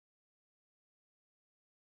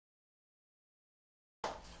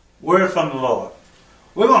Word from the Lord.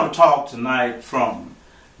 We're going to talk tonight from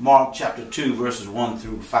Mark chapter 2, verses 1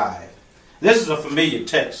 through 5. This is a familiar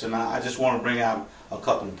text, and I just want to bring out a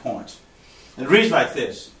couple of points. It reads like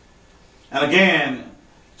this. And again,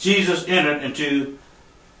 Jesus entered into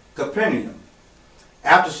Capernaum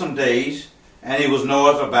after some days, and he was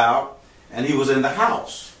noised about, and he was in the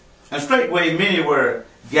house. And straightway many were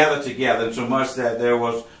gathered together, insomuch that there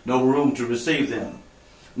was no room to receive them,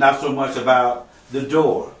 not so much about the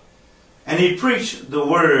door. And he preached the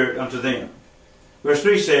word unto them. Verse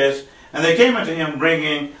 3 says, and they came unto him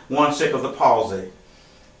bringing one sick of the palsy,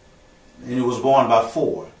 and he was borne by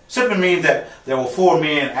four. Simply means that there were four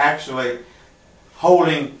men actually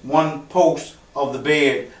holding one post of the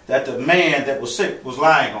bed that the man that was sick was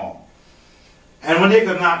lying on. And when they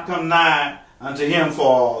could not come nigh unto him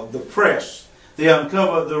for the press, they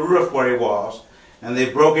uncovered the roof where he was, and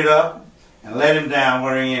they broke it up and let him down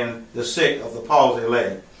wherein the sick of the palsy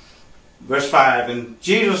lay. Verse 5, and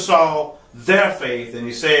Jesus saw their faith, and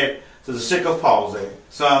he said to the sick of palsy,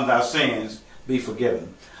 son, thy sins be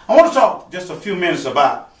forgiven. I want to talk just a few minutes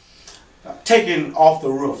about taking off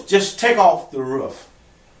the roof. Just take off the roof.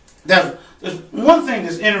 There's one thing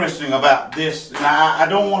that's interesting about this, and I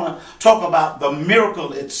don't want to talk about the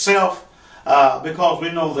miracle itself because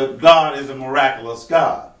we know that God is a miraculous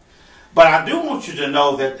God. But I do want you to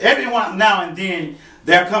know that every now and then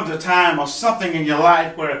there comes a time or something in your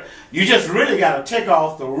life where you just really got to take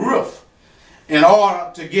off the roof in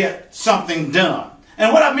order to get something done.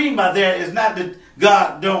 And what I mean by that is not that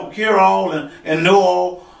God don't hear all and know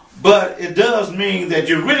all, but it does mean that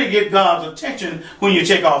you really get God's attention when you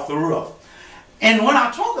take off the roof. And when I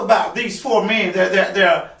talk about these four men, there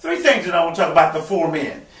are three things that I want to talk about the four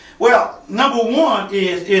men. Well, number one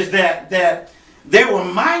is that they were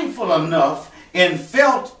mindful enough and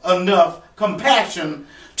felt enough compassion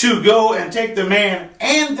to go and take the man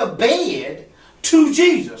and the bed to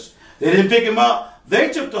Jesus. They didn't pick him up. They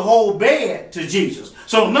took the whole bed to Jesus.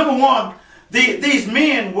 So number one, these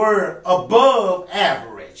men were above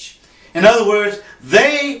average. In other words,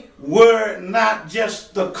 they were not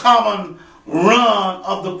just the common run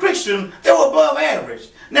of the Christian. They were above average.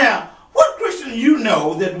 Now, what Christian you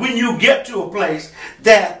know that when you get to a place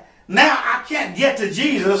that now I can't get to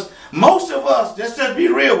Jesus, most of us, just to be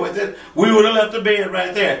real with it, we would have left the bed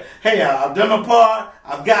right there. Hey, I've done my part.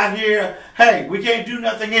 I've got here. Hey, we can't do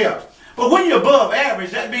nothing else. But when you're above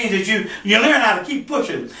average, that means that you learn how to keep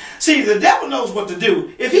pushing. See, the devil knows what to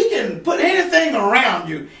do. If he can put anything around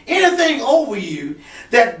you, anything over you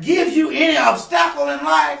that gives you any obstacle in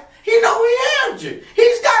life, he knows he has you.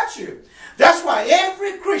 He's got you. That's why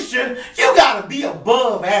every Christian, you got to be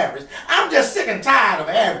above average. I'm just sick and tired of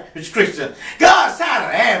average Christians. God's tired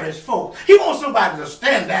of average folks. He wants somebody to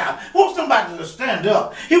stand out. He wants somebody to stand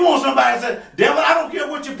up. He wants somebody to say, devil, I don't care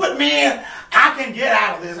what you put me in. I can get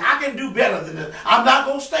out of this. I can do better than this. I'm not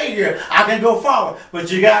going to stay here. I can go forward.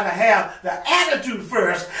 But you got to have the attitude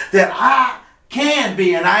first that I can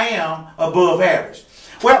be and I am above average.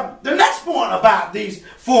 Well, the next point about these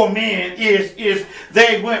four men is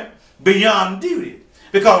they went beyond duty.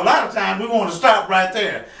 Because a lot of times we want to stop right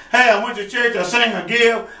there. Hey, I went to church, I sang, I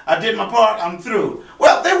give, I did my part, I'm through.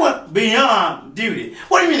 Well, they went beyond duty.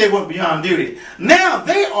 What do you mean they went beyond duty? Now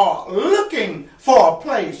they are looking for a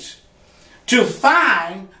place to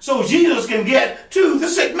find so Jesus can get to the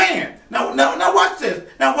sick man. Now watch this.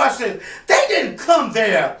 Now watch this. They didn't come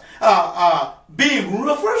there being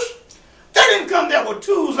roofers. They didn't come there with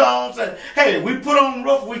tools on and say, hey, we put on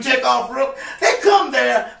roof, we take off roof. They come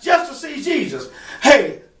there just to see Jesus.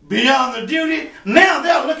 Hey, beyond the duty, now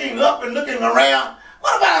they're looking up and looking around.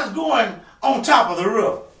 What about us going on top of the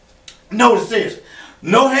roof? Notice this.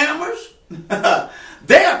 No hammers.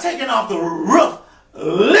 They are taking off the roof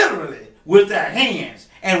literally with their hands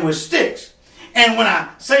and with sticks. And when I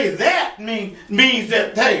say that, means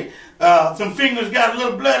that, hey, some fingers got a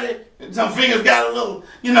little bloody. Some fingers got a little,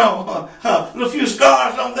 little few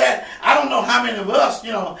scars on that. I don't know how many of us,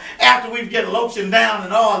 after we get lotion down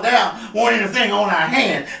and all down, want anything on our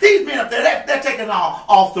hand. These men up there, they're taking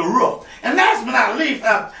off the roof. And last but not least,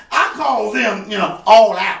 I call them,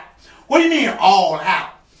 all out. What do you mean all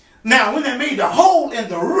out? Now, when they made the hole in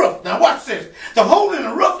the roof, now watch this. The hole in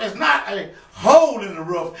the roof is not a hole in the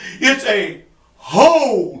roof. It's a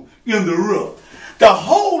hole in the roof. The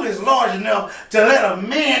hole is large enough to let a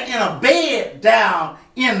man in a bed down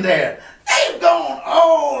in there. They've gone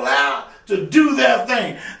all out to do their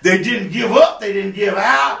thing. They didn't give up. They didn't give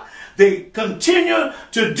out. They continued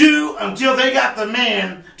to do until they got the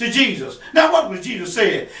man to Jesus. Now what was Jesus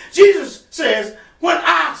saying? Jesus says, when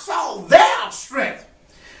I saw their strength,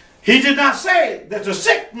 he did not say that the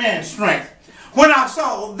sick man's strength. when I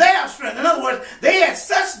saw their strength. In other words, they had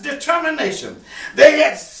such determination. They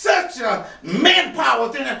had such manpower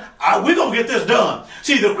within them. We're going to get this done.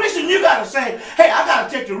 See, the Christian, you got to say, hey, I got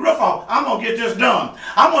to take the roof off. I'm going to get this done.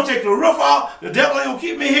 I'm going to take the roof off. The devil ain't going to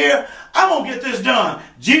keep me here. I'm going to get this done.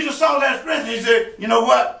 Jesus saw that strength and he said, you know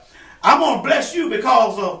what? I'm going to bless you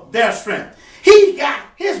because of their strength. He got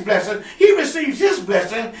his blessing. He received his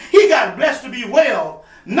blessing. He got blessed to be well,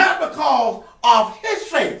 not because of his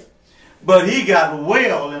faith, but he got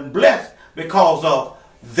well and blessed because of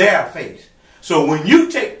their faith. So when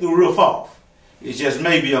you take the roof off, it just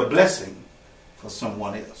may be a blessing for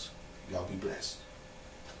someone else. Y'all be blessed.